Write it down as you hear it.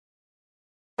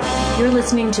You're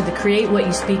listening to the Create What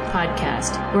You Speak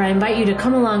podcast, where I invite you to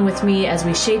come along with me as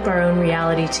we shape our own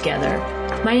reality together.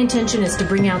 My intention is to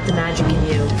bring out the magic in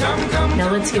you. Now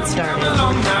let's get started.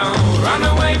 Run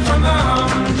away from the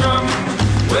humdrum.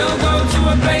 We'll go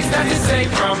to a place that is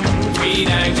safe from greed,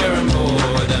 anger, and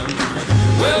boredom.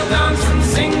 We'll dance and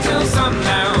sing till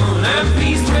sundown and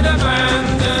feast with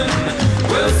abandon.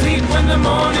 We'll sleep when the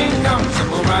morning comes and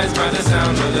we'll rise by the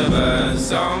sound of the bird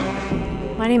song.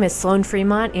 My name is Sloan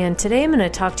Fremont, and today I'm going to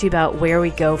talk to you about where we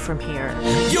go from here.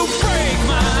 You break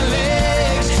my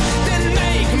legs, then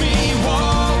make me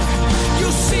walk. You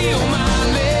seal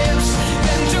my lips,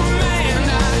 then demand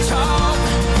I talk.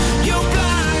 You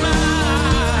blind my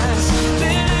eyes,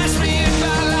 then ask me if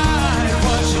I like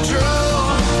what you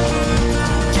draw.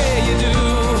 Yeah, you do.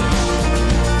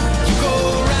 You go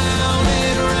round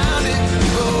and it, you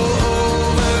go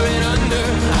over and under,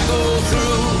 I go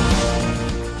through.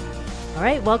 All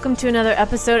right, welcome to another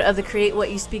episode of the Create What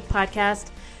You Speak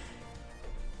podcast.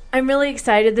 I'm really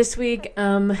excited this week.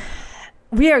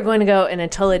 We are going to go in a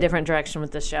totally different direction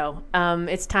with this show.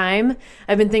 It's time.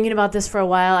 I've been thinking about this for a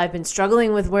while. I've been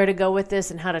struggling with where to go with this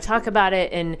and how to talk about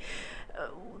it and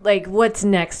like what's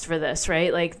next for this,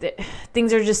 right? Like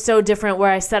things are just so different.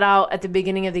 Where I set out at the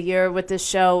beginning of the year with this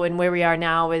show and where we are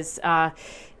now is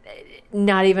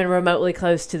not even remotely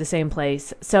close to the same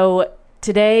place. So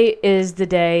today is the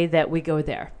day that we go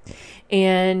there.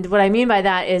 And what I mean by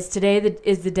that is today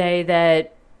is the day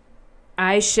that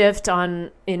I shift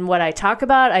in what I talk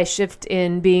about. I shift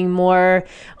in being more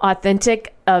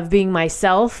authentic of being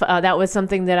myself. That was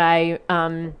something that I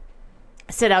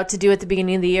set out to do at the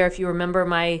beginning of the year. If you remember,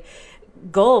 my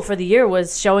goal for the year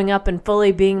was showing up and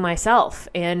fully being myself.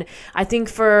 And I think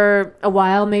for a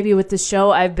while, maybe with this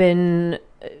show, I've been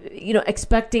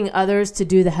expecting others to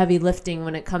do the heavy lifting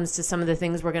when it comes to some of the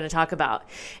things we're going to talk about.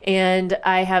 And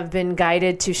I have been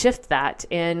guided to shift that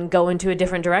and go into a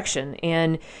different direction.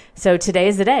 And so today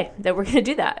is the day that we're going to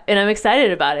do that. And I'm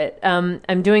excited about it.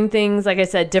 I'm doing things, like I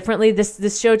said, differently.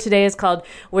 This show today is called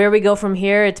Where We Go From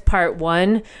Here. It's part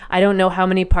 1. I don't know how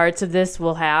many parts of this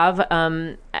we'll have.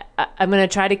 I'm going to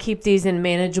try to keep these in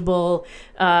manageable,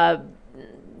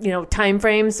 time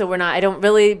frames. So I don't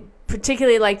really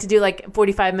particularly like to do like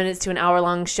 45 minutes to an hour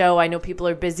long show. I know people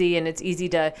are busy and it's easy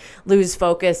to lose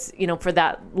focus, for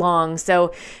that long.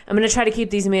 So I'm going to try to keep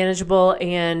these manageable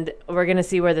and we're going to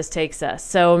see where this takes us.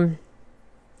 So,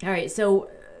 all right. So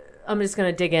I'm just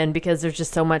going to dig in because there's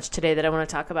just so much today that I want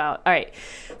to talk about. All right.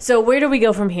 So where do we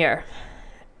go from here?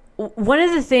 One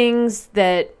of the things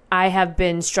that I have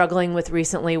been struggling with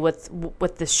recently with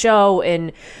the show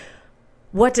and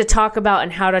what to talk about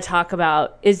and how to talk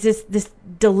about is this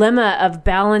dilemma of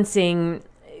balancing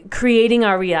creating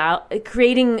our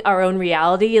own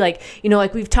reality, like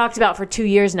we've talked about for 2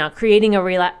 years now, creating a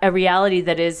reality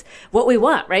that is what we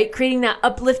want, right? Creating that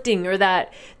uplifting or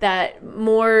that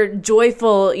more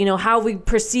joyful, how we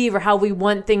perceive or how we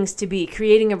want things to be,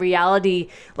 creating a reality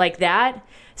like that.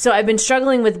 So I've been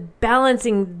struggling with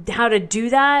balancing how to do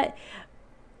that,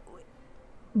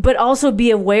 but also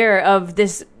be aware of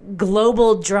this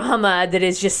global drama that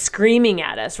is just screaming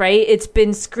at us, right? It's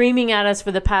been screaming at us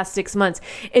for the past 6 months.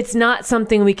 It's not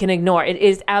something we can ignore. It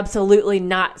is absolutely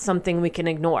not something we can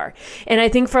ignore. And I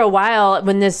think for a while,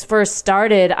 when this first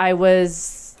started, I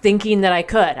was thinking that I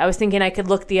could. I was thinking I could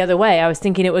look the other way. I was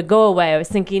thinking it would go away. I was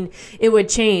thinking it would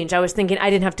change. I was thinking I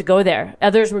didn't have to go there.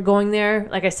 Others were going there,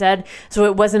 like I said. So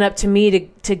it wasn't up to me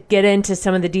to get into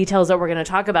some of the details that we're going to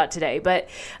talk about today. But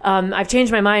I've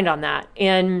changed my mind on that.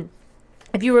 And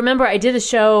if you remember, I did a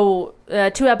show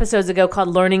 2 episodes ago called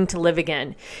Learning to Live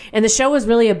Again. And the show was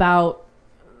really about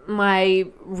my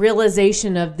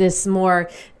realization of this more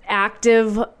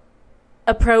active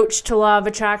approach to law of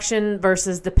attraction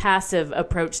versus the passive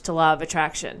approach to law of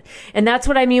attraction. And that's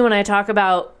what I mean when I talk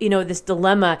about, this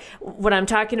dilemma. What I'm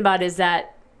talking about is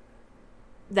that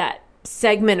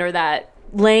segment or that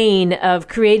lane of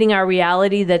creating our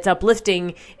reality that's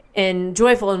uplifting and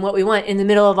joyful and what we want in the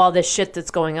middle of all this shit that's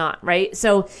going on, right?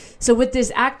 So with this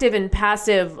active and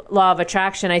passive law of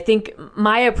attraction, I think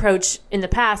my approach in the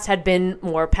past had been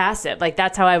more passive. Like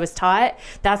that's how I was taught.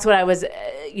 That's what I was,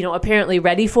 apparently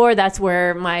ready for. That's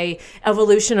where my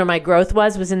evolution or my growth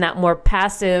was in that more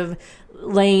passive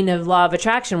lane of law of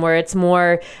attraction, where it's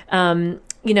more,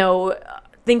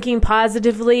 thinking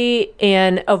positively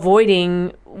and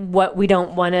avoiding what we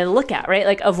don't want to look at, right?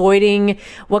 Like avoiding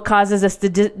what causes us the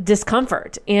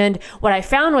discomfort. And what I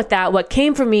found with that, what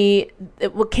came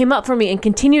up for me and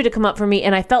continued to come up for me,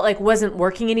 and I felt like wasn't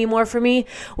working anymore for me,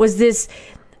 was this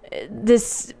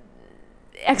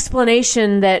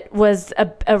explanation that was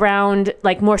around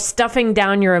like more stuffing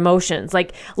down your emotions,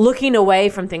 like looking away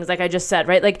from things, like I just said,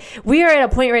 right? Like we are at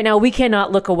a point right now, we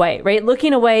cannot look away, right?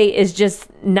 Looking away is just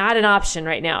not an option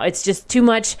right now. It's just too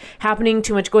much happening,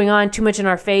 too much going on, too much in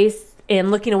our face,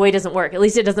 and looking away doesn't work. At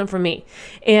least it doesn't for me.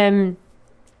 And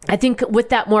I think with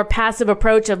that more passive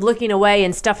approach of looking away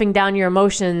and stuffing down your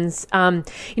emotions,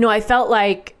 I felt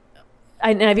like,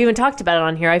 and I've even talked about it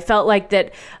on here, I felt like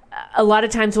that a lot of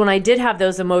times when I did have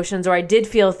those emotions, or I did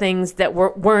feel things that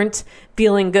weren't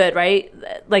feeling good, right?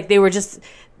 Like they were just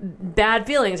bad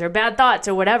feelings or bad thoughts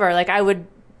or whatever. Like I would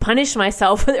punish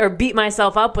myself or beat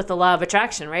myself up with the law of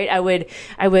attraction, right?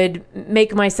 I would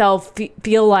make myself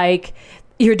feel like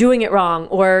you're doing it wrong,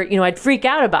 or, I'd freak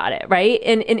out about it. Right.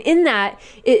 And in that,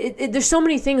 there's so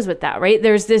many things with that, right?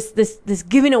 There's this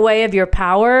giving away of your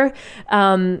power,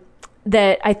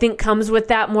 that I think comes with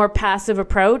that more passive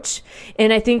approach.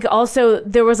 And I think also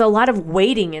there was a lot of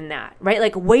waiting in that, right?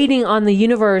 Like waiting on the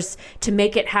universe to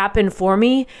make it happen for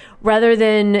me, rather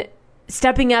than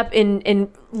stepping up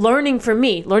and learning from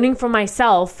me, learning from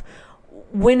myself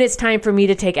when it's time for me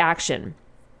to take action.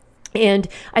 And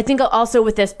I think also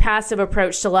with this passive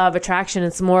approach to law of attraction,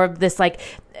 it's more of this like,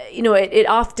 it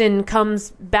often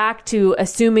comes back to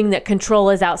assuming that control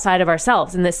is outside of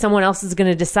ourselves and that someone else is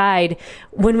going to decide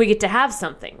when we get to have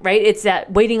something, right? It's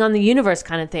that waiting on the universe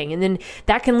kind of thing. And then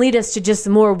that can lead us to just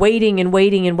more waiting and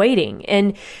waiting and waiting.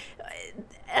 And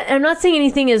I'm not saying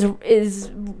anything is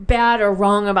bad or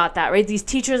wrong about that, right? These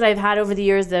teachers I've had over the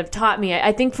years that have taught me,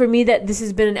 I think for me that this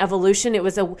has been an evolution. It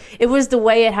was the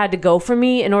way it had to go for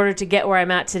me in order to get where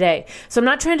I'm at today. So I'm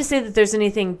not trying to say that there's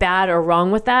anything bad or wrong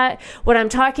with that. What I'm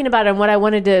talking about and what I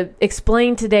wanted to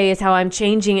explain today is how I'm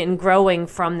changing and growing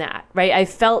from that, right? I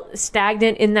felt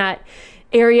stagnant in that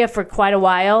area for quite a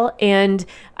while, and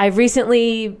I've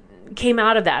recently came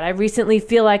out of that. I recently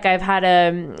feel like I've had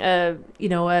a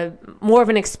more of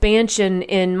an expansion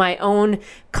in my own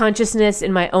consciousness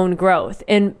and my own growth.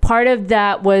 And part of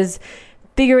that was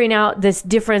figuring out this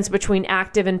difference between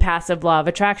active and passive law of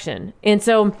attraction. And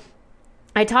so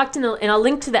I talked and I'll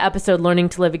link to the episode Learning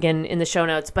to Live Again in the show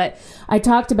notes, but I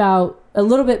talked about a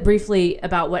little bit briefly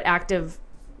about what active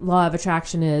law of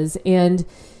attraction is. And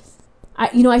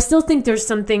I still think there's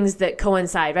some things that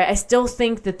coincide, right? I still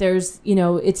think that there's,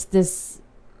 it's this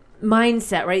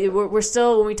mindset, right? We're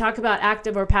still, when we talk about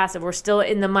active or passive, we're still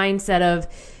in the mindset of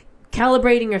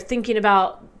calibrating or thinking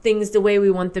about things the way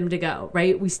we want them to go,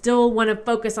 right? We still want to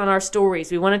focus on our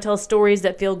stories. We want to tell stories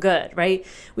that feel good, right?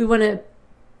 We want to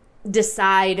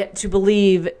decide to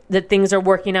believe that things are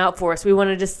working out for us. We want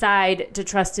to decide to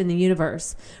trust in the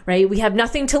universe, right? We have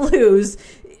nothing to lose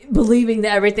believing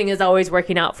that everything is always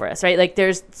working out for us, right? Like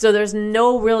there's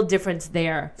no real difference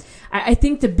there. I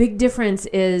think the big difference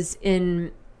is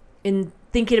in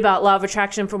thinking about law of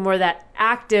attraction from more that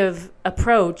active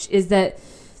approach is that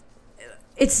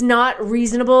it's not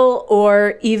reasonable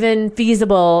or even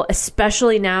feasible,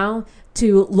 especially now,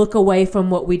 to look away from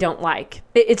what we don't like.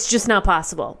 It's just not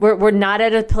possible. We're not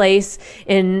at a place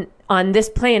on this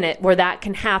planet where that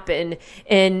can happen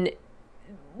and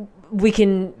we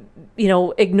can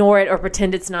ignore it or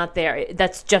pretend it's not there.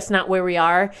 That's just not where we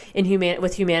are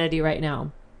with humanity right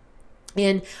now.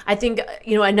 And I think,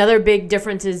 another big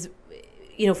difference is,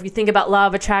 if you think about law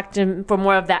of attraction for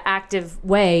more of that active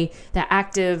way, that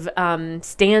active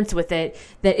stance with it,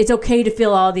 that it's okay to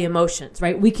feel all the emotions,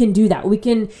 right? We can do that.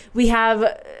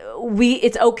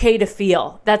 It's okay to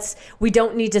feel. We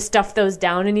don't need to stuff those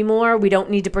down anymore. We don't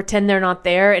need to pretend they're not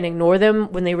there and ignore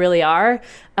them when they really are.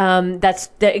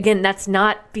 That's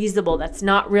not feasible. That's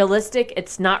not realistic.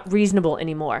 It's not reasonable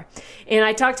anymore. And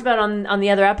I talked about on the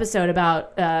other episode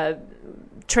about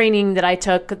training that I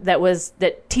took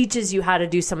that teaches you how to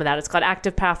do some of that. It's called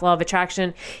Active Path Law of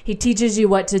Attraction. He teaches you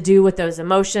what to do with those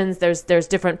emotions. There's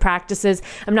different practices.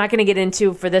 I'm not going to get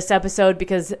into for this episode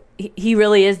because he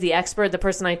really is the expert. The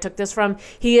person I took this from,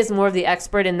 he is more of the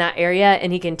expert in that area,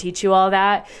 and he can teach you all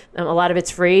that. A lot of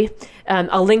it's free.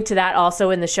 I'll link to that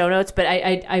also in the show notes, but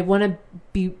I want to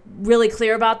be really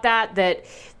clear about that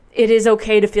it is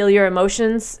okay to feel your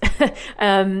emotions.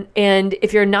 And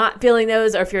if you're not feeling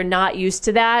those, or if you're not used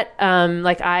to that,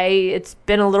 it's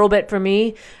been a little bit for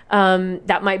me,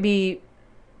 that might be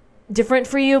different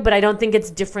for you, but I don't think it's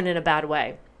different in a bad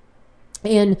way.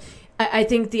 And I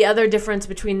think the other difference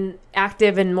between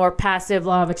active and more passive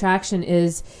law of attraction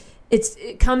is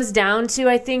it comes down to,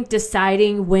 I think,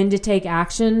 deciding when to take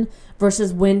action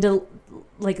versus when to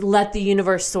let the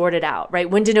universe sort it out, right?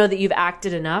 When to know that you've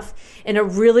acted enough. And a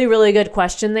really, really good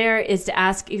question there is to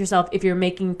ask yourself if you're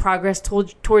making progress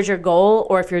towards your goal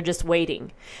or if you're just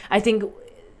waiting. I think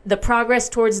the progress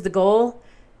towards the goal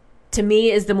to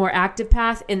me, is the more active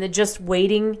path, and the just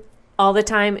waiting all the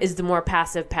time is the more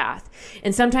passive path.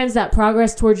 And sometimes that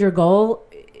progress towards your goal,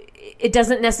 it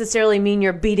doesn't necessarily mean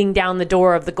you're beating down the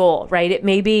door of the goal, right? It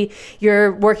may be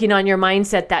you're working on your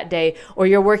mindset that day, or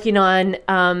you're working on,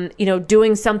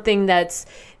 doing something that's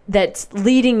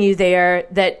leading you there,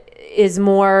 that is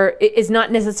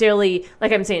not necessarily,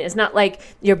 like I'm saying, it's not like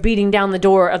you're beating down the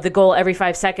door of the goal every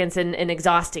 5 seconds and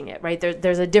exhausting it, right?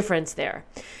 There's a difference there.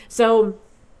 So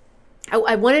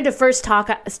I wanted to first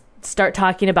start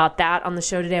talking about that on the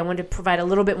show today. I wanted to provide a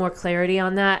little bit more clarity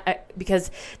on that,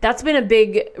 because that's been a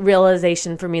big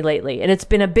realization for me lately. And it's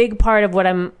been a big part of what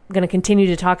I'm going to continue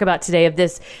to talk about today, of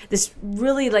this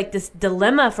really like this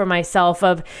dilemma for myself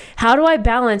of how do I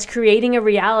balance creating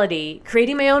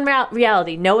my own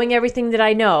reality, knowing everything that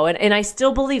I know. And I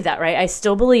still believe that, right? I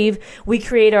still believe we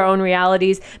create our own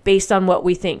realities based on what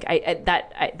we think.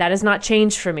 That has not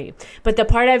changed for me. But the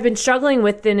part I've been struggling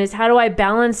with then is, how do I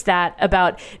balance that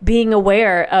about being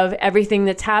aware of everything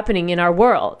that's happening in our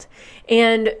world?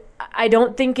 And I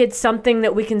don't think it's something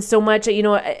that we can so much,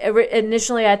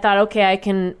 initially I thought, okay, I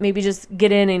can maybe just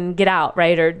get in and get out,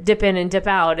 right? Or dip in and dip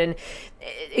out. And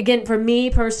again, for me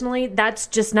personally, that's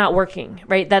just not working,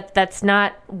 right? That's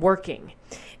not working.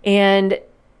 And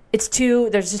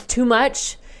there's just too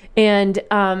much. And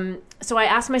so I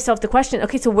asked myself the question,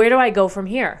 okay, so where do I go from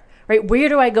here, right? Where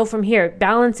do I go from here,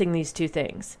 balancing these two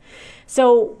things?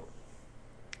 So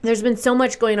there's been so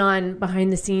much going on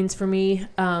behind the scenes for me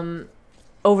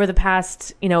over the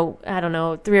past, 3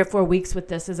 or 4 weeks with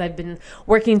this. As I've been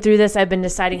working through this, I've been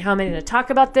deciding how am I going to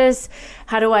talk about this?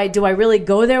 Do I really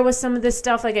go there with some of this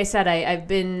stuff? Like I said, I've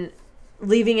been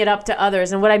leaving it up to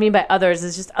others. And what I mean by others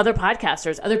is just other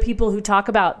podcasters, other people who talk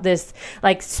about this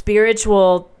like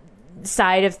spiritual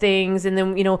side of things, and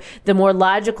then the more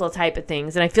logical type of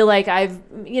things. And I feel like I've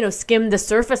skimmed the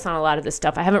surface on a lot of this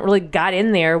stuff. I haven't really got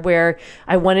in there where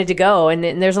I wanted to go, and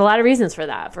there's a lot of reasons for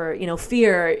that. For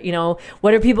fear,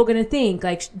 what are people going to think?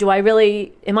 Like,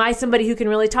 am I somebody who can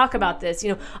really talk about this?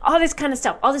 All this kind of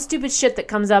stuff, all the stupid shit that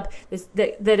comes up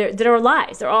that are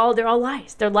lies. They're all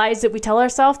lies. They're lies that we tell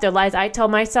ourselves. They're lies I tell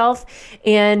myself.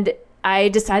 And I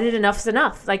decided enough's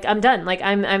enough. Like, I'm done. Like,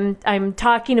 I'm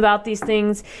talking about these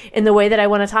things in the way that I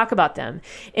want to talk about them.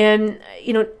 And,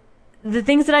 the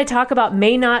things that I talk about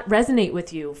may not resonate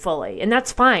with you fully, and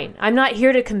that's fine. I'm not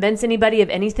here to convince anybody of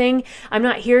anything. I'm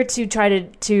not here to try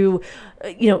to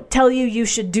tell you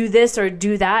should do this or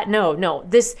do that. No.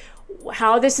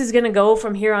 How this is going to go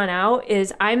from here on out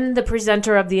is I'm the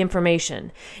presenter of the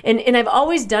information. And I've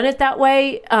always done it that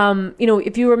way.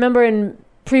 If you remember in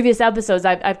previous episodes,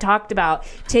 I've talked about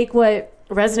take what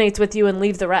resonates with you and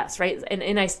leave the rest, right?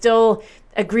 And I still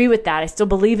agree with that. I still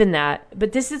believe in that.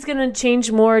 But this is going to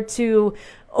change more to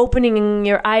opening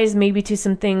your eyes maybe to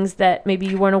some things that maybe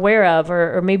you weren't aware of,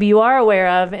 or maybe you are aware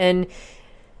of and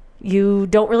you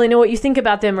don't really know what you think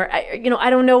about them, or I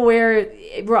don't know, where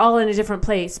we're all in a different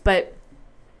place. But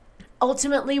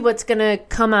ultimately, what's going to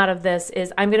come out of this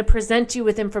is I'm going to present you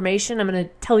with information. I'm going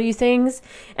to tell you things,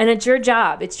 and it's your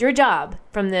job. It's your job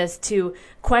from this to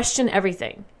question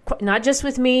everything, not just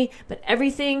with me, but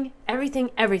everything.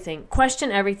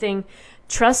 Question everything.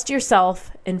 Trust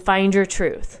yourself and find your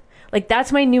truth. Like,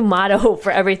 that's my new motto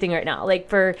for everything right now. Like,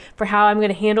 for how I'm going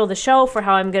to handle the show, for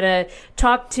how I'm going to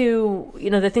talk to,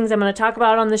 the things I'm going to talk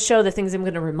about on the show, the things I'm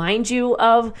going to remind you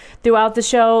of throughout the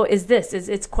show is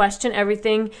it's question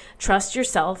everything, trust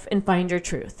yourself, and find your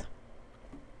truth.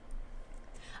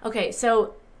 Okay,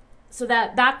 so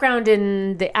that background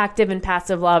in the active and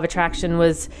passive law of attraction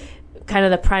was kind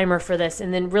of the primer for this.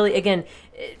 And then really, again,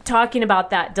 talking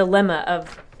about that dilemma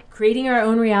of creating our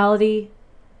own reality,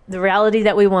 the reality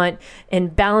that we want,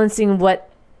 and balancing what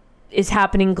is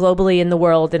happening globally in the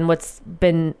world and what's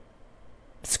been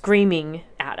screaming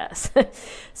at us.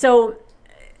 So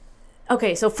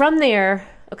from there,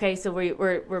 so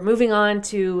we're moving on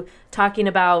to talking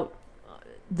about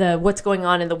the what's going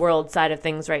on in the world side of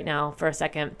things right now for a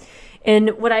second.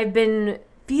 And what I've been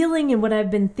feeling and what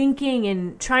I've been thinking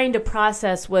and trying to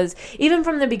process was, even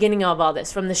from the beginning of all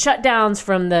this, from the shutdowns,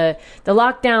 from the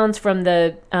lockdowns, from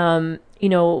the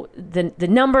the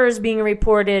numbers being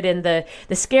reported, and the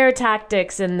scare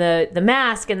tactics, and the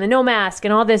mask and the no mask,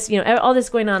 and all this, all this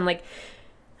going on, like,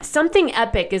 something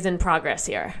epic is in progress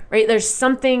here, right? There's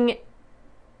something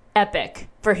epic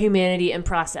for humanity in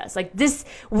process. Like, this,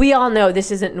 we all know this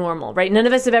isn't normal, right? None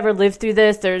of us have ever lived through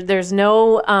this. There's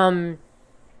no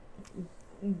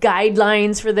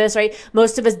guidelines for this, right?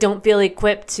 Most of us don't feel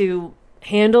equipped to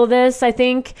handle this. I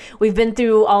think we've been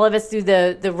through, all of us, through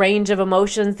the range of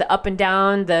emotions, the up and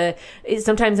down,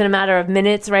 sometimes in a matter of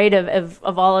minutes, right, of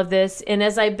all of this. And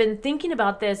as I've been thinking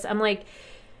about this, I'm like,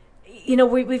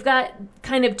 we've got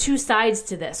kind of two sides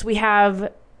to this. We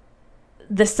have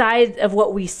the side of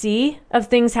what we see of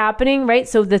things happening, right?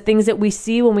 So the things that we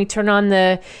see when we turn on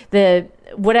the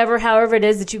whatever, however it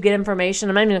is that you get information.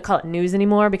 I'm not even gonna call it news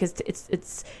anymore, because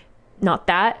it's not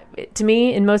that to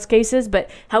me in most cases, but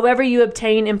however you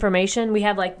obtain information, we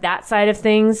have like that side of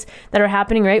things that are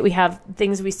happening, right? We have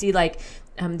things we see like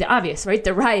the obvious, right?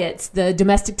 The riots, the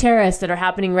domestic terrorists that are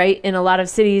happening, right, in a lot of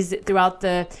cities throughout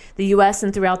the U.S.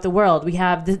 and throughout the world. We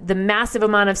have the massive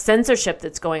amount of censorship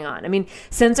that's going on. I mean,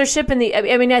 censorship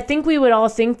I think we would all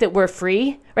think that we're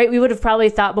free, right? We would have probably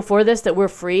thought before this that we're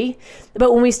free.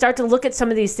 But when we start to look at some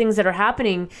of these things that are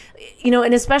happening,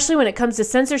 and especially when it comes to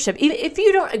censorship, even if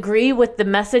you don't agree with the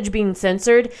message being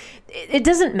censored, it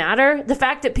doesn't matter. The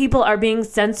fact that people are being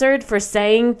censored for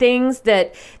saying things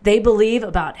that they believe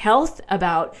about health,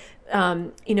 about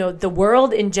the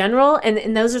world in general,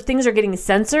 and those things are getting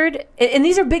censored, and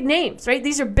these are big names, right?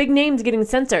 These are big names getting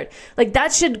censored. Like,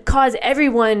 that should cause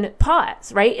everyone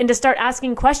pause, right? And to start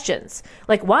asking questions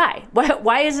like, why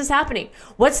is this happening?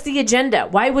 What's the agenda?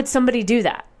 Why would somebody do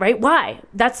that, right? Why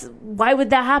would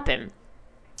that happen?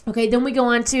 Okay, then we go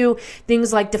on to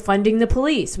things like defunding the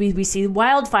police. We see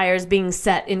wildfires being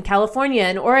set in California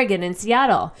and Oregon and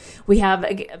Seattle. We have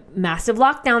massive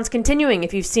lockdowns continuing.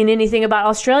 If you've seen anything about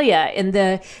Australia and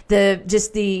the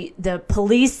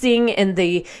policing and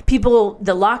the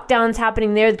lockdowns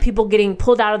happening there, the people getting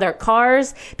pulled out of their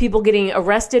cars, people getting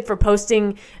arrested for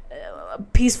posting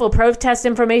peaceful protest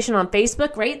information on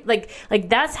Facebook, right? Like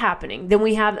that's happening. Then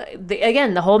we have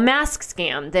the whole mask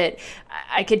scam that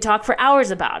I could talk for hours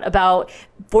about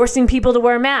forcing people to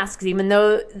wear masks, even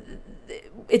though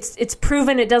it's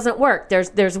proven it doesn't work.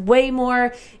 There's way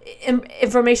more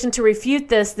information to refute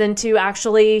this than to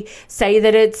actually say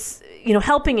that it's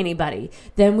helping anybody.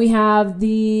 Then we have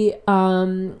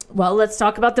let's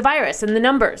talk about the virus and the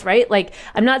numbers, right? Like,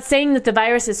 I'm not saying that the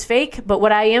virus is fake, but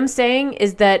what I am saying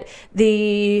is that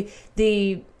the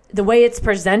way it's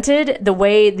presented, the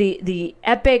way the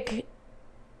epic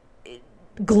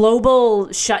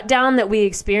global shutdown that we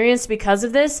experienced because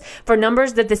of this, for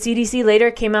numbers that the CDC later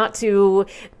came out to,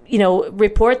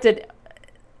 report that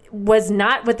was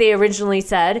not what they originally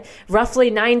said. Roughly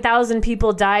 9,000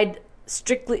 people died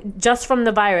strictly just from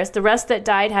the virus. The rest that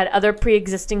died had other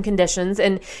pre-existing conditions,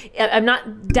 and I'm not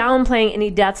downplaying any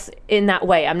deaths in that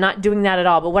way. I'm not doing that at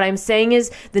all. But what I'm saying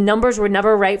is the numbers were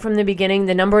never right from the beginning.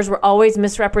 The numbers were always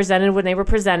misrepresented when they were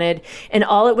presented, and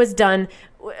all it was done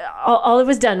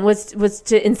was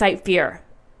to incite fear,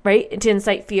 right? To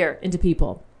incite fear into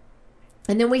people.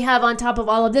 And then we have, on top of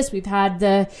all of this, we've had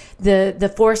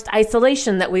the forced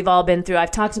isolation that we've all been through.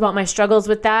 I've talked about my struggles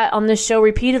with that on this show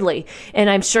repeatedly, and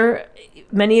I'm sure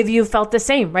many of you felt the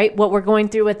same, right? What we're going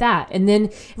through with that. And then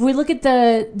if we look at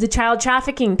the child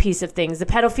trafficking piece of things, the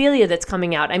pedophilia that's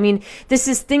coming out. I mean, this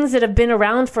is things that have been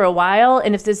around for a while.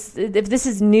 And if this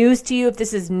is news to you, if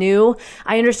this is new,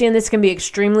 I understand this can be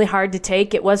extremely hard to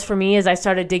take. It was for me as I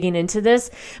started digging into this,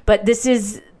 but this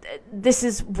is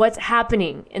what's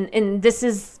happening, and this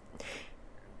is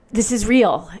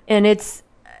real, and it's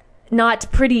not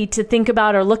pretty to think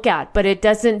about or look at, but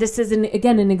this is an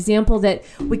example that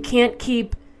we can't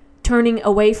keep turning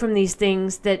away from these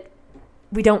things that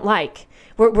we don't like.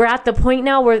 We're at the point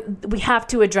now where we have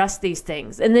to address these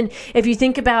things. And then if you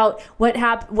think about what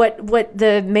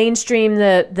the mainstream,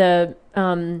 the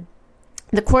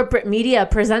corporate media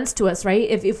presents to us, right?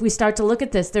 If we start to look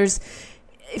at this,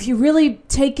 if you really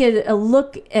take a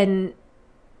look and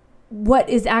what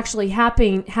is actually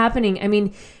happening, I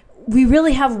mean, we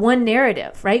really have one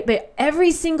narrative, right? But every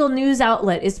single news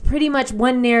outlet is pretty much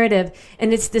one narrative,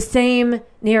 and it's the same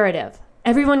narrative.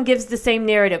 Everyone gives the same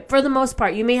narrative for the most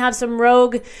part. You may have some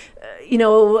rogue,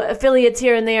 affiliates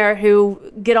here and there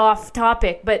who get off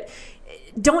topic, but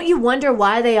don't you wonder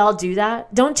why they all do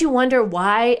that? Don't you wonder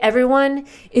why everyone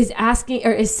is asking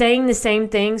or is saying the same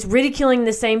things, ridiculing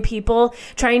the same people,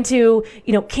 trying to,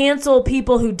 cancel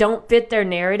people who don't fit their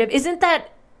narrative? Isn't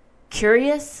that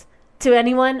curious to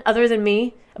anyone other than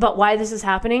me about why this is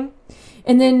happening?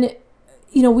 And then,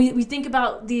 we think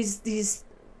about these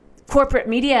corporate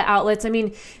media outlets. I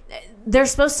mean, they're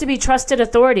supposed to be trusted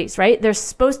authorities, right?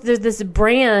 There's this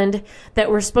brand that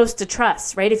we're supposed to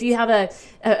trust, right? If you have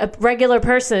a regular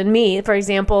person, me, for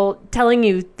example, telling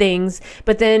you things,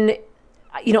 but then,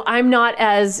 I'm not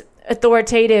as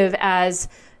authoritative as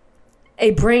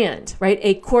a brand, right?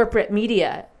 A corporate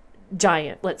media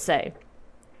giant, let's say.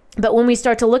 But when we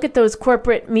start to look at those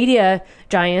corporate media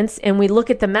giants and we look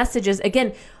at the messages,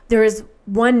 again, there is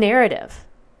one narrative.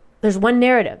 There's one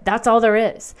narrative. That's all there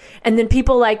is. And then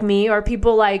people like me, or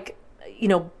people like,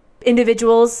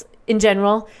 individuals in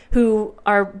general who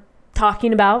are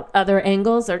talking about other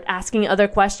angles or asking other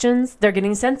questions, they're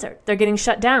getting censored. They're getting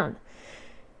shut down.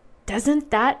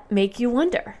 Doesn't that make you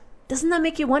wonder? Doesn't that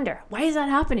make you wonder? Why is that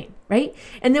happening? Right?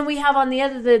 And then we have on the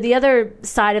other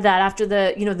side of that, after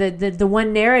the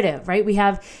one narrative, right? We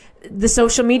have the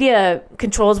social media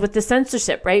controls with the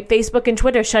censorship, right? Facebook and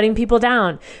Twitter shutting people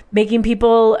down, making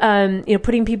people,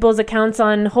 putting people's accounts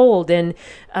on hold. And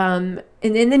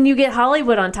then you get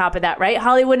Hollywood on top of that, right?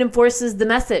 Hollywood enforces the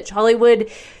message. Hollywood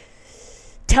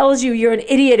tells you you're an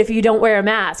idiot if you don't wear a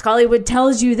mask. Hollywood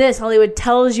tells you this. Hollywood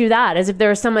tells you that, as if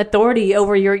there is some authority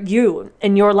over you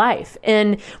and your life.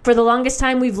 And for the longest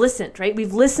time, we've listened, right?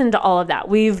 We've listened to all of that.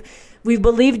 We've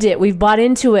believed it. We've bought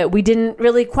into it. We didn't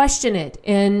really question it.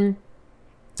 And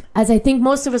as I think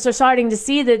most of us are starting to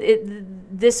see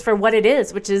this for what it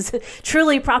is, which is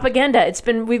truly propaganda.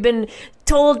 We've been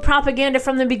told propaganda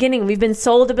from the beginning. We've been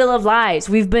sold a bill of lies.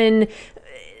 We've been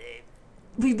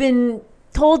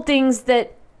told things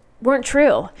that weren't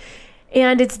true.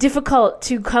 And it's difficult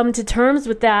to come to terms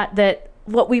with that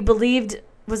what we believed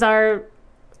was our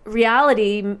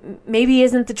reality maybe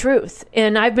isn't the truth.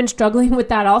 And I've been struggling with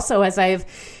that also as I've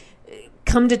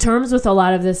come to terms with a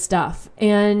lot of this stuff.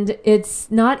 And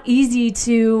it's not easy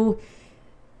to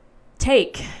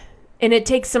take. And it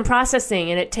takes some processing,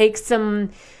 and it takes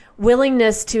some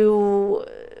willingness to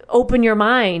open your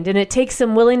mind. And it takes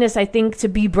some willingness, I think, to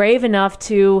be brave enough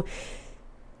to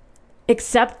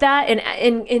accept that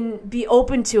and be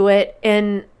open to it,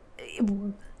 and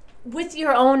with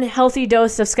your own healthy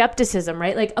dose of skepticism,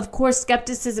 right? Like, of course,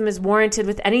 skepticism is warranted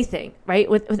with anything, right?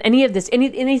 With any of this,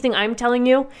 anything I'm telling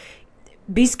you,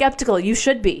 be skeptical. You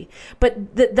should be.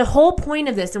 But the whole point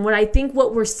of this, and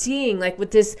what we're seeing, like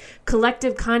with this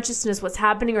collective consciousness, what's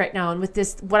happening right now, and with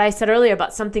this, what I said earlier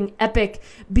about something epic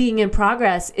being in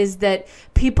progress, is that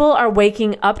people are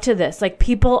waking up to this. Like,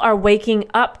 people are waking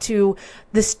up to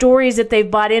the stories that they've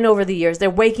bought in over the years. They're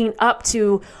waking up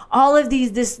to all of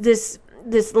this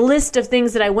list of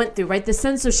things that I went through, right? The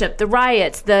censorship, the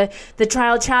riots, the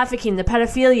child trafficking, the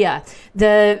pedophilia,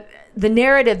 the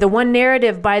narrative, the one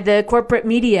narrative by the corporate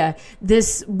media,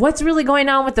 what's really going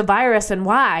on with the virus and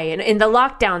why, and the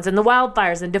lockdowns and the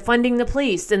wildfires and defunding the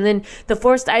police, and then the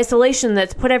forced isolation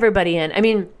that's put everybody in. I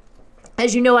mean,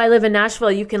 as you know, I live in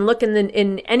Nashville. You can look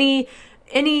in any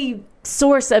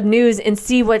source of news and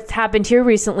see what's happened here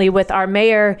recently with our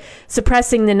mayor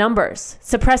suppressing the numbers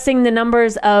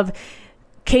of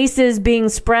cases being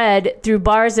spread through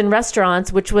bars and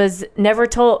restaurants, which was never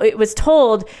told. It was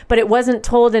told, but it wasn't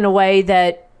told in a way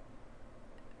that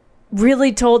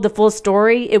really told the full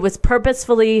story. It was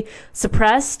purposefully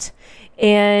suppressed.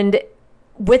 And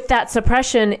with that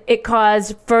suppression, it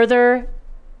caused further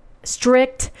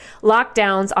strict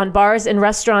lockdowns on bars and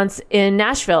restaurants in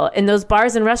Nashville. And those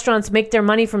bars and restaurants make their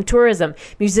money from tourism.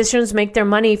 Musicians make their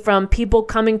money from people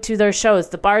coming to their shows.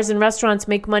 The bars and restaurants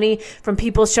make money from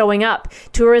people showing up.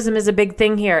 Tourism is a big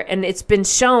thing here. And it's been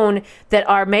shown that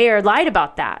our mayor lied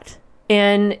about that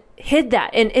and hid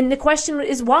that. And the question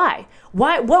is why?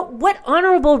 What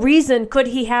honorable reason could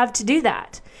he have to do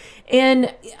that?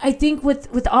 And I think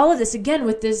with all of this, again,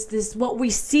 with this what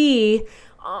we see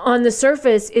on the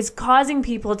surface is causing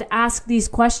people to ask these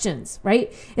questions,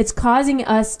 right? It's causing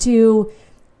us to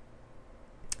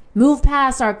move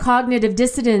past our cognitive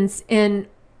dissonance and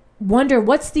wonder,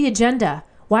 what's the agenda?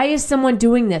 Why is someone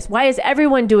doing this? Why is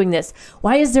everyone doing this?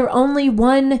 Why is there only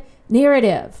one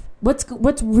narrative?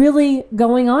 What's really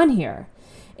going on here?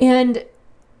 And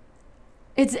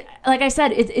it's like I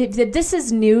said, if this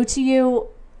is new to you,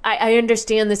 I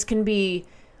understand this can be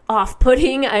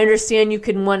off-putting. I understand you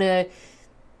can want to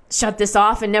shut this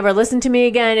off and never listen to me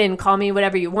again and call me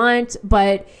whatever you want,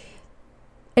 but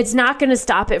it's not going to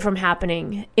stop it from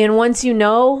happening. And once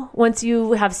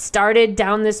you have started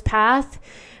down this path,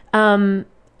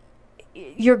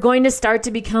 you're going to start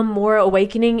to become more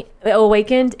awakened,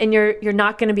 and you're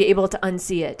not going to be able to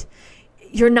unsee it.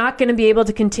 You're not going to be able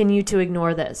to continue to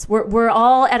ignore this. We're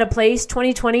all at a place.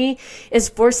 2020 is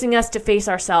forcing us to face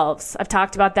ourselves. I've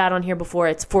talked about that on here before.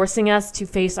 It's forcing us to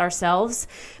face ourselves,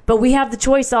 but we have the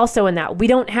choice also in that. We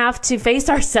don't have to face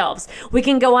ourselves. We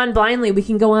can go on blindly. We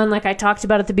can go on, like I talked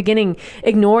about at the beginning,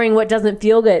 ignoring what doesn't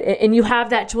feel good. And you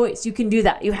have that choice. You can do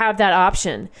that. You have that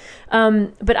option.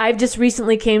 But I've just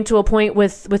recently came to a point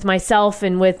with myself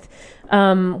and with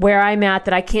where I'm at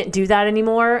that I can't do that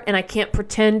anymore, and I can't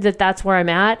pretend that that's where I'm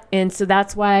at. And so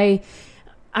that's why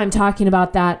I'm talking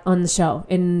about that on the show.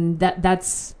 And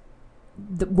that's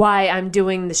why I'm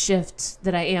doing the shift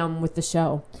that I am with the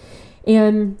show.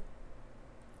 And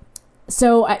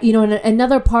so,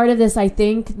 another part of this, I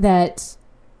think that,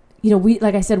 we,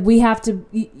 like I said, we have to,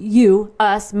 you,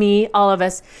 us, me, all of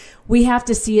us, we have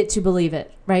to see it to believe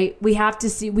it, right? We have to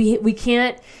see, we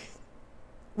can't,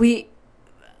 we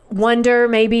wonder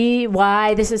maybe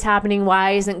why this is happening.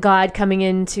 Why isn't God coming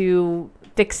in to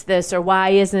fix this? Or why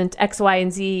isn't X, Y,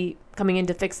 and Z coming in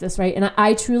to fix this, right? And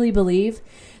I truly believe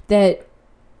that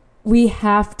we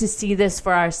have to see this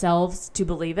for ourselves to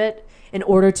believe it in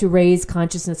order to raise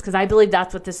consciousness, because I believe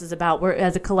that's what this is about. We're,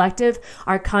 as a collective,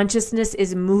 our consciousness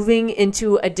is moving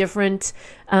into a different,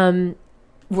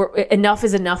 enough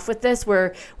is enough with this.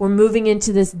 We're moving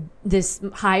into this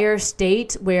higher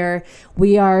state where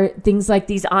we are things like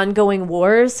these ongoing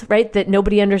wars, right? That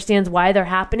nobody understands why they're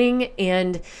happening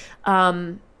and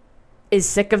is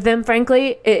sick of them,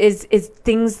 frankly. Is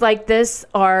things like this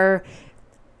are,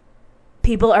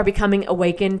 people are becoming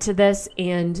awakened to this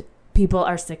and people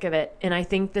are sick of it. And I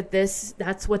think that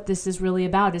that's what this is really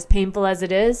about. As painful as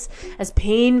it is, as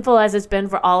painful as it's been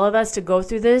for all of us to go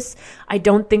through this, I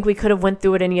don't think we could have went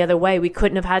through it any other way. We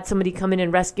couldn't have had somebody come in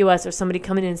and rescue us or somebody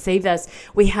come in and save us.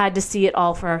 We had to see it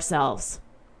all for ourselves.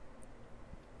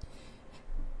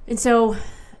 And so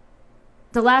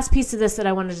the last piece of this that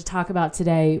I wanted to talk about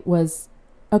today was,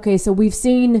 okay, so we've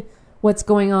seen what's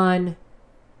going on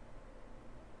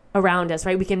around us,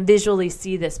 right? We can visually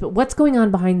see this, but what's going on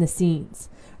behind the scenes,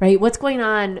 right? What's going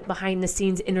on behind the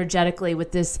scenes energetically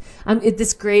with this,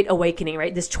 this great awakening,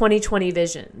 right? This 2020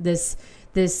 vision, this,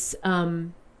 that's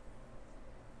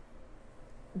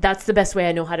the best way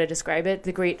I know how to describe it.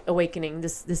 The great awakening,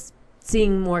 this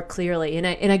seeing more clearly. And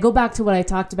I go back to what I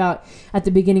talked about at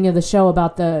the beginning of the show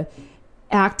about the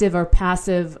active or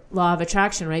passive law of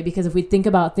attraction, right? Because if we think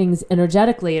about things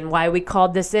energetically and why we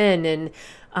called this in, and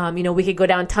we could go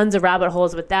down tons of rabbit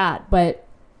holes with that. But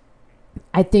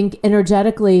I think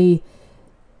energetically,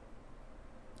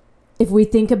 if we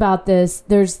think about this,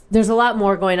 there's a lot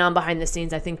more going on behind the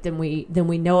scenes, I think, than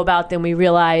we know about, than we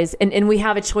realize. And we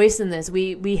have a choice in this.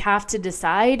 We have to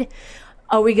decide,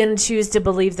 are we going to choose to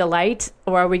believe the light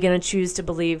or are we going to choose to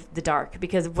believe the dark?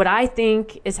 Because what I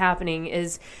think is happening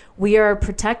is we are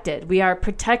protected. We are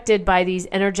protected by these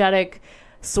energetic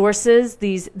sources,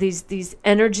 these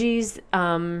energies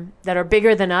that are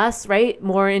bigger than us, right?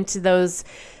 More into those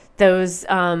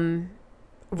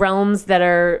realms that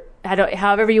are,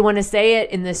 however you want to say it,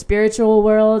 in the spiritual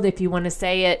world. If you want to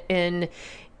say it in,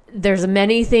 there's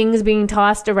many things being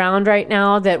tossed around right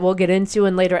now that we'll get into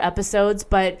in later episodes.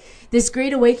 But this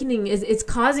great awakening it's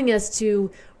causing us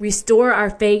to restore our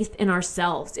faith in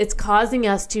ourselves. It's causing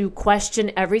us to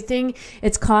question everything.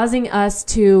 It's causing us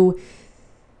to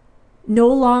no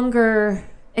longer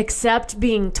accept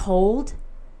being told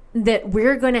that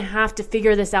we're going to have to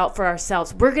figure this out for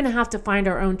ourselves. We're going to have to find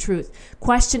our own truth.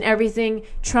 Question everything,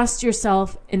 trust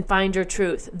yourself, and find your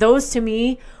truth. Those, to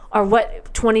me, are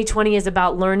what 2020 is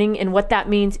about learning, and what that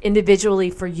means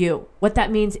individually for you. What that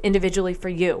means individually for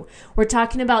you. We're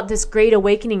talking about this great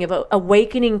awakening, of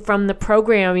awakening from the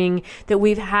programming that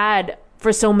we've had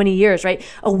for so many years, right?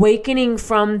 Awakening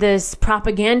from this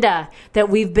propaganda that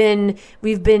we've been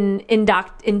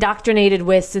indoctrinated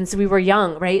with since we were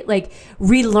young, right? Like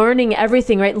relearning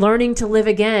everything, right? Learning to live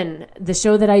again. The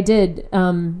show that I did,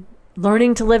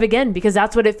 learning to live again, because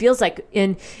that's what it feels like.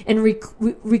 And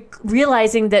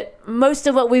realizing that most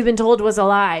of what we've been told was a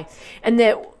lie, and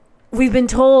that we've been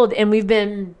told and we've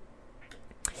been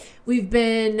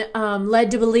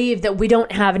led to believe that we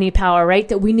don't have any power, right?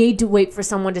 That we need to wait for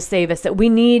someone to save us, that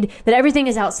everything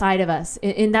is outside of us.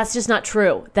 And that's just not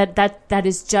true. That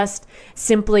is just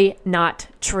simply not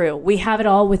true. We have it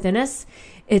all within us.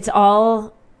 It's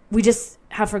all, we just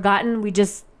have forgotten. We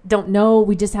just don't know.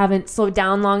 We just haven't slowed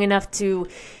down long enough to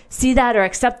see that or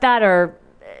accept that, or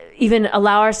even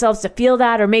allow ourselves to feel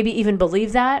that, or maybe even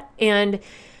believe that. And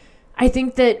I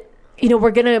think that,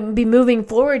 we're going to be moving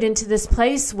forward into this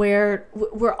place where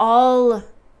we're all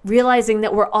realizing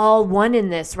that we're all one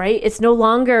in this, right? It's no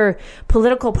longer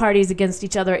political parties against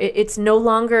each other. It's no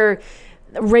longer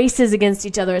races against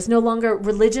each other. It's no longer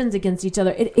religions against each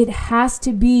other. It has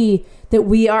to be that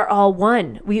we are all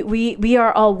one. We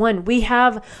are all one. We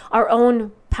have our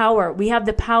own power. We have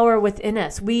the power within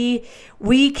us. We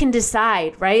can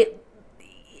decide, right?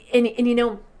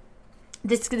 And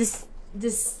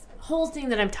this whole thing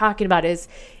that I'm talking about is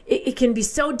it can be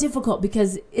so difficult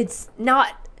because it's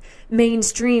not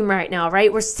mainstream right now,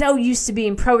 right? We're so used to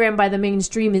being programmed by the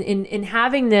mainstream and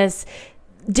having this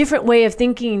different way of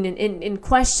thinking and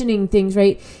questioning things,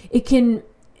 right? It can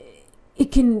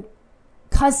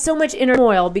cause so much inner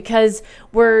turmoil because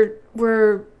we're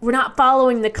we're not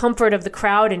following the comfort of the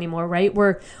crowd anymore, right?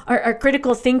 Our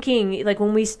critical thinking, like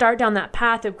when we start down that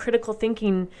path of critical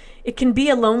thinking, it can be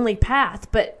a lonely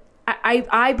path. But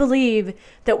I believe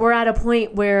that we're at a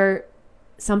point where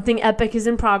something epic is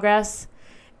in progress,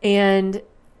 and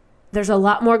there's a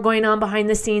lot more going on behind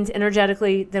the scenes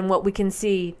energetically than what we can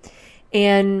see.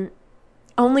 And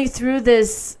only through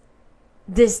this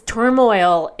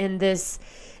turmoil and this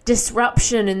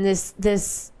disruption and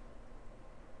this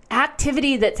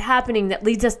activity that's happening that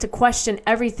leads us to question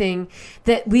everything,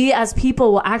 that we as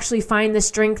people will actually find the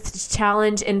strength to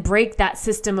challenge and break that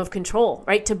system of control,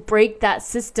 right? To break that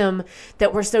system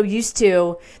that we're so used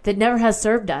to that never has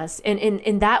served us. And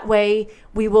in that way,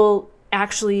 we will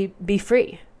actually be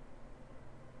free.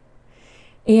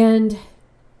 And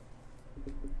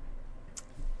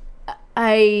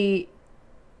I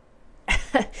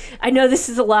know this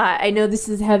is a lot. I know this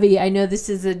is heavy. I know this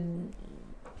is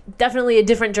definitely a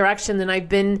different direction than I've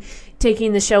been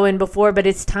taking the show in before, but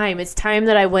it's time. It's time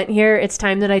that I went here. It's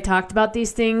time that I talked about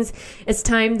these things. It's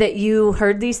time that you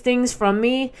heard these things from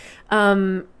me.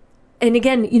 And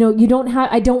again,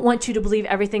 I don't want you to believe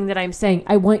everything that I'm saying.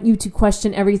 I want you to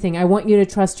question everything. I want you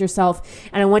to trust yourself,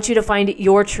 and I want you to find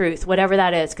your truth, whatever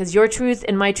that is, because your truth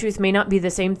and my truth may not be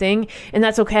the same thing, and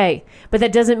that's okay. But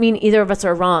that doesn't mean either of us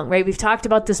are wrong, right? We've talked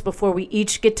about this before. We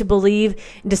each get to believe,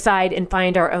 decide, and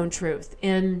find our own truth.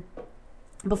 And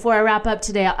before I wrap up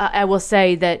today, I will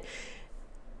say that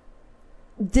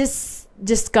this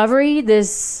discovery,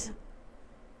 this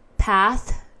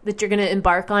path that you're going to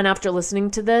embark on after listening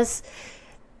to this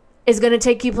is going to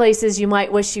take you places you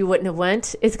might wish you wouldn't have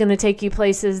went. It's going to take you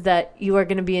places that you are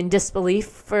going to be in disbelief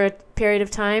for a period of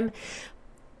time,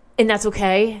 and that's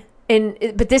okay.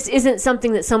 But this isn't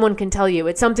something that someone can tell you.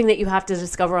 It's something that you have to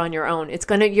discover on your own.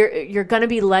 You're going to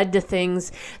be led to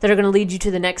things that are going to lead you to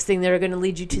the next thing, that are going to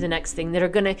lead you to the next thing, that are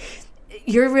going to.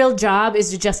 Your real job is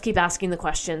to just keep asking the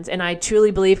questions. And I truly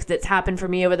believe that's happened for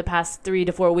me over the past 3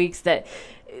 to 4 weeks, that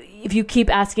if you keep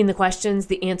asking the questions,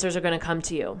 the answers are going to come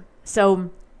to you.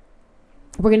 So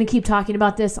we're going to keep talking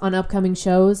about this on upcoming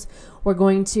shows. We're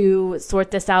going to sort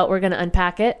this out. We're going to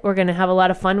unpack it. We're going to have a lot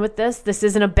of fun with this. This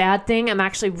isn't a bad thing. I'm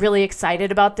actually really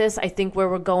excited about this. I think where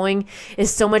we're going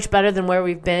is so much better than where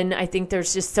we've been. I think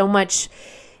there's just so much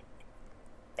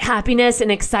happiness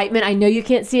and excitement. I know you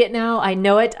can't see it now. I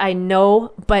know it. I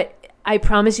know. But I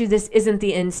promise you, this isn't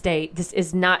the end state. This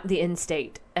is not the end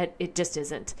state. It just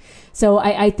isn't. So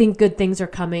I think good things are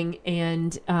coming,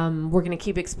 and we're going to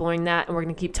keep exploring that, and we're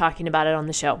going to keep talking about it on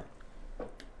the show.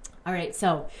 All right,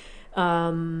 so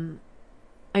I'm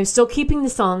still keeping the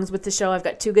songs with the show. I've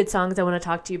got 2 good songs I want to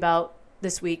talk to you about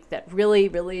this week that really,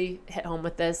 really hit home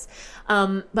with this.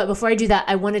 But before I do that,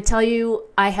 I want to tell you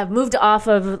I have moved off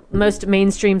of most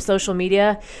mainstream social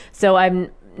media, so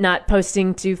I'm not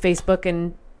posting to Facebook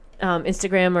and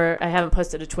Instagram, or I haven't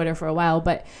posted to Twitter for a while,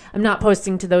 but I'm not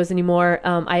posting to those anymore.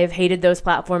 I have hated those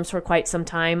platforms for quite some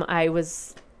time. I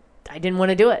didn't want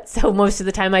to do it. So most of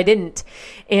the time I didn't.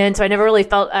 And so I never really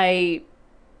felt I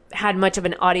had much of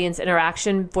an audience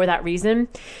interaction for that reason.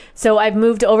 So I've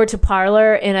moved over to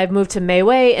Parler, and I've moved to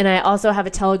Mayway, and I also have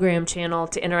a Telegram channel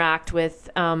to interact with,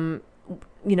 to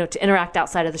interact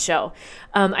outside of the show.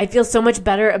 I feel so much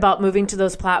better about moving to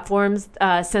those platforms,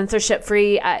 censorship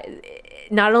free.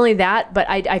 Not only that, but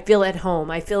I feel at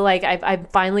home. I feel like I've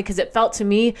finally, because it felt to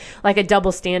me like a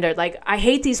double standard. Like, I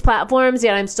hate these platforms,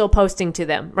 yet I'm still posting to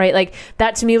them, right? Like,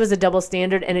 that to me was a double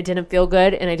standard, and it didn't feel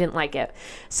good, and I didn't like it.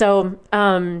 So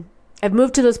I've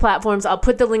moved to those platforms. I'll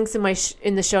put the links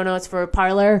in the show notes for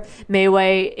Parler,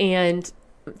 Mayway, and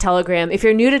Telegram. If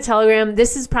you're new to Telegram,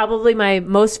 this is probably my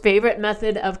most favorite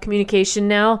method of communication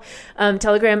now.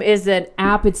 Telegram is an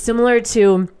app. It's similar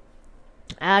to...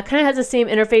 kind of has the same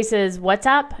interface as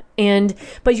WhatsApp,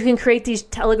 but you can create these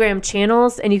Telegram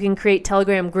channels, and you can create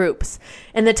Telegram groups.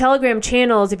 And the Telegram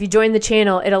channels, if you join the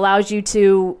channel, it allows you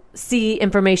to see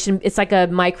information. It's like a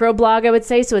micro blog, I would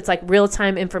say. So it's like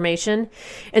real-time information.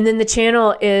 And then the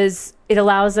channel it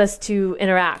allows us to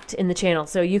interact in the channel.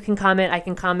 So you can comment, I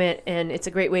can comment, and it's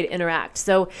a great way to interact.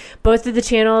 So both of the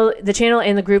channel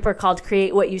and the group are called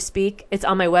Create What You Speak. It's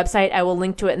on my website. I will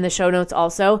link to it in the show notes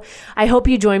also. I hope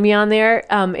you join me on there.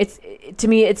 To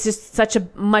me, it's just such a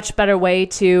much better way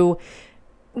to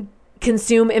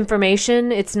consume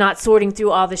information. It's not sorting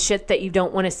through all the shit that you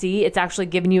don't want to see. It's actually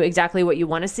giving you exactly what you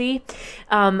want to see.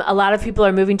 A lot of people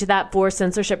are moving to that for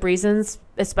censorship reasons,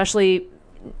 especially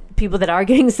people that are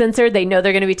getting censored. They know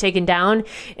they're going to be taken down,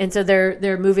 and so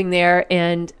they're moving there,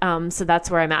 and so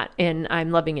that's where I'm at, and I'm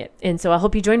loving it. And so I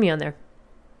hope you join me on there.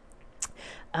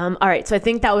 All right, so I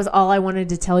think that was all I wanted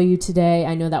to tell you today.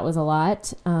 I know that was a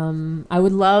lot. I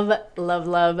would love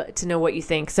to know what you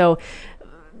think. So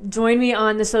join me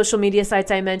on the social media sites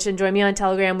I mentioned. Join me on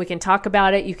Telegram. We can talk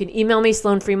about it. You can email me,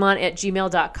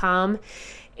 sloanfremont@gmail.com.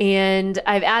 And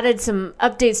I've added some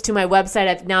updates to my website.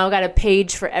 I've now got a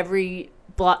page for every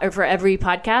blog or for every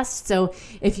podcast. So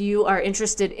if you are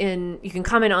interested in, you can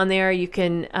comment on there. You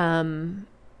can,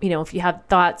 if you have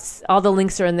thoughts, all the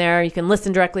links are in there. You can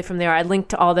listen directly from there. I link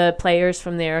to all the players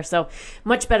from there. So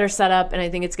much better setup, and I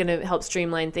think it's going to help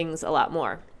streamline things a lot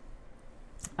more.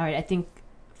 All right,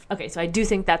 so I do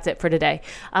think that's it for today.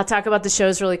 I'll talk about the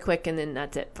shows really quick, and then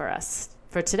that's it for us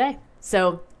for today.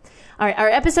 So, all right, our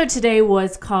episode today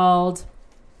was called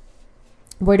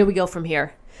Where Do We Go From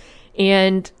Here?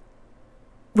 And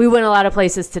we went a lot of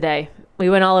places today. We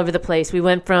went all over the place. We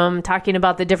went from talking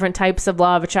about the different types of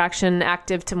law of attraction,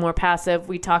 active to more passive.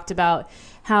 We talked about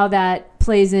how that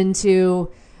plays into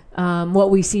what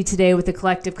we see today with the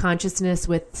collective consciousness,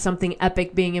 with something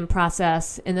epic being in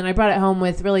process. And then I brought it home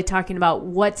with really talking about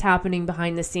what's happening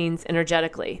behind the scenes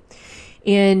energetically.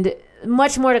 And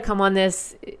much more to come on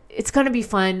this. It's going to be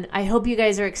fun. I hope you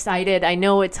guys are excited. I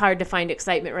know it's hard to find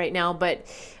excitement right now, but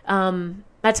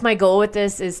that's my goal with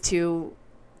this, is to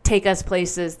take us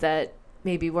places that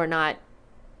maybe we're not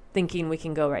thinking we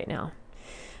can go right now.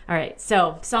 All right,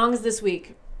 so songs this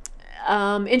week.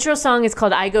 Intro song is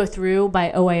called I Go Through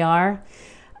by OAR.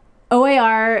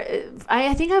 OAR,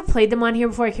 I think I've played them on here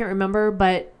before, I can't remember,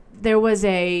 but there was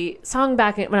a song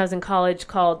back when I was in college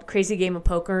called Crazy Game of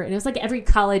Poker, and it was like every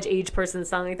college age person's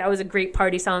song. Like, that was a great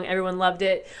party song. Everyone loved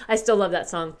it. I still love that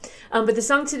song. But the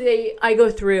song today, I Go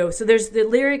Through. So there's the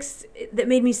lyrics that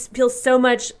made me feel so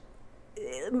much,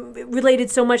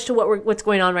 related so much to what's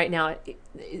going on right now.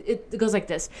 It goes like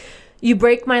this. You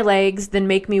break my legs, then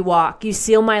make me walk. You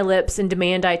seal my lips and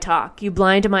demand I talk. You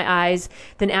blind my eyes,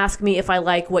 then ask me if I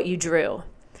like what you drew.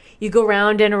 You go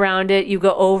round and around it. You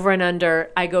go over and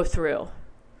under. I go through.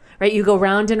 Right? You go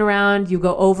round and around, you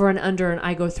go over and under, and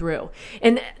I go through.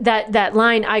 And that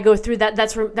line, I go through,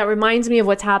 that reminds me of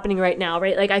what's happening right now,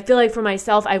 right? Like, I feel like for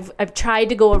myself, I've tried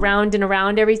to go around and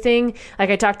around everything,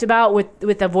 like I talked about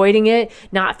with avoiding it,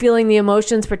 not feeling the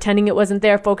emotions, pretending it wasn't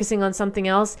there, focusing on something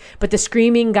else. But the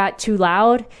screaming got too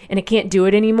loud, and I can't do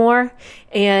it anymore.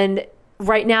 And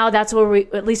right now, that's where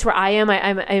at least where I am.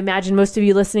 I imagine most of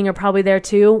you listening are probably there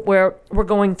too, where we're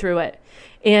going through it.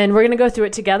 And we're going to go through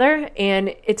it together,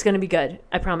 and it's going to be good.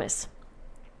 I promise.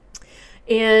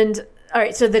 And all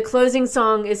right, so the closing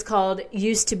song is called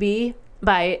Used to Be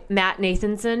by Matt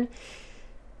Nathanson.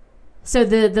 So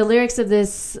the lyrics of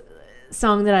this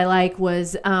song that I like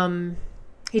was,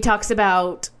 he talks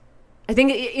about, I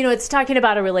think, it's talking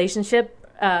about a relationship.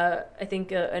 I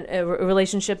think a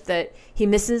relationship that he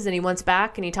misses and he wants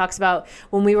back. And he talks about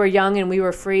when we were young and we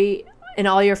were free and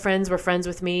all your friends were friends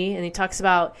with me. And he talks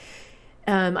about,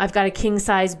 I've got a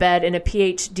king-size bed and a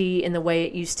PhD in the way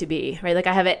it used to be, right? Like,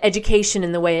 I have an education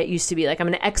in the way it used to be. Like, I'm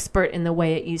an expert in the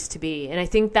way it used to be. And I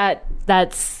think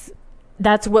that's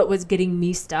what was getting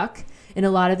me stuck in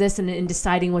a lot of this, and in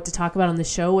deciding what to talk about on the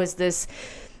show, was this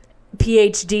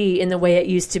PhD in the way it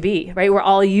used to be, right? We're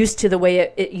all used to the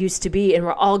way it used to be, and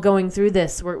we're all going through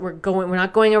this. We're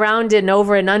not going around it and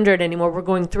over and under it anymore. We're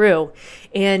going through.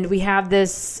 And we have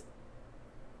this,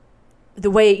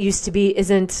 the way it used to be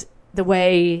isn't the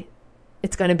way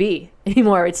it's going to be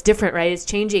anymore. It's different, right? It's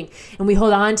changing, and we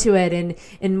hold on to it,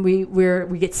 and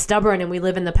we get stubborn, and we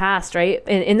live in the past, right?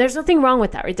 And there's nothing wrong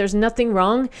with that, right? There's nothing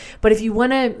wrong. But if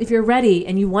you're ready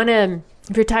and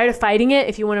if you're tired of fighting it,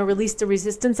 if you want to release the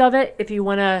resistance of it, if you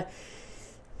want to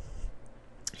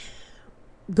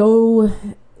go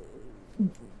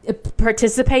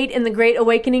participate in the Great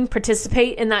Awakening,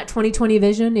 participate in that 2020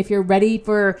 vision, if you're ready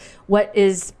for what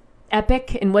is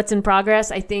epic and what's in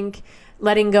progress, I think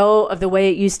letting go of the way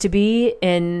it used to be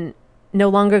and no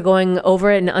longer going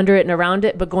over it and under it and around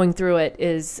it, but going through it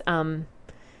is the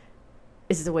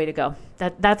way to go.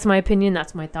 That's my opinion.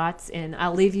 That's my thoughts. And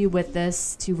I'll leave you with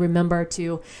this to remember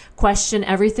to question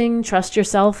everything, trust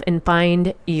yourself, and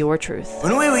find your truth.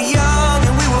 When we were young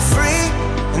and we were free,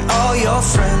 and all your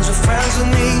friends were friends with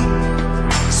me,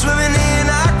 swimming in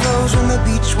our clothes when the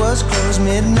beach was closed,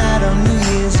 midnight on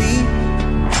New Year's Eve.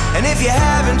 And if you're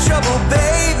having trouble,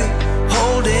 baby,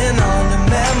 holding on to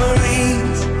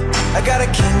memories, I got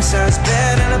a king-size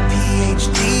bed and a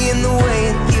PhD in the way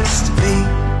it used to be.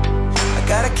 I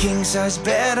got a king-size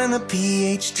bed and a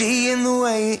PhD in the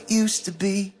way it used to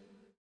be.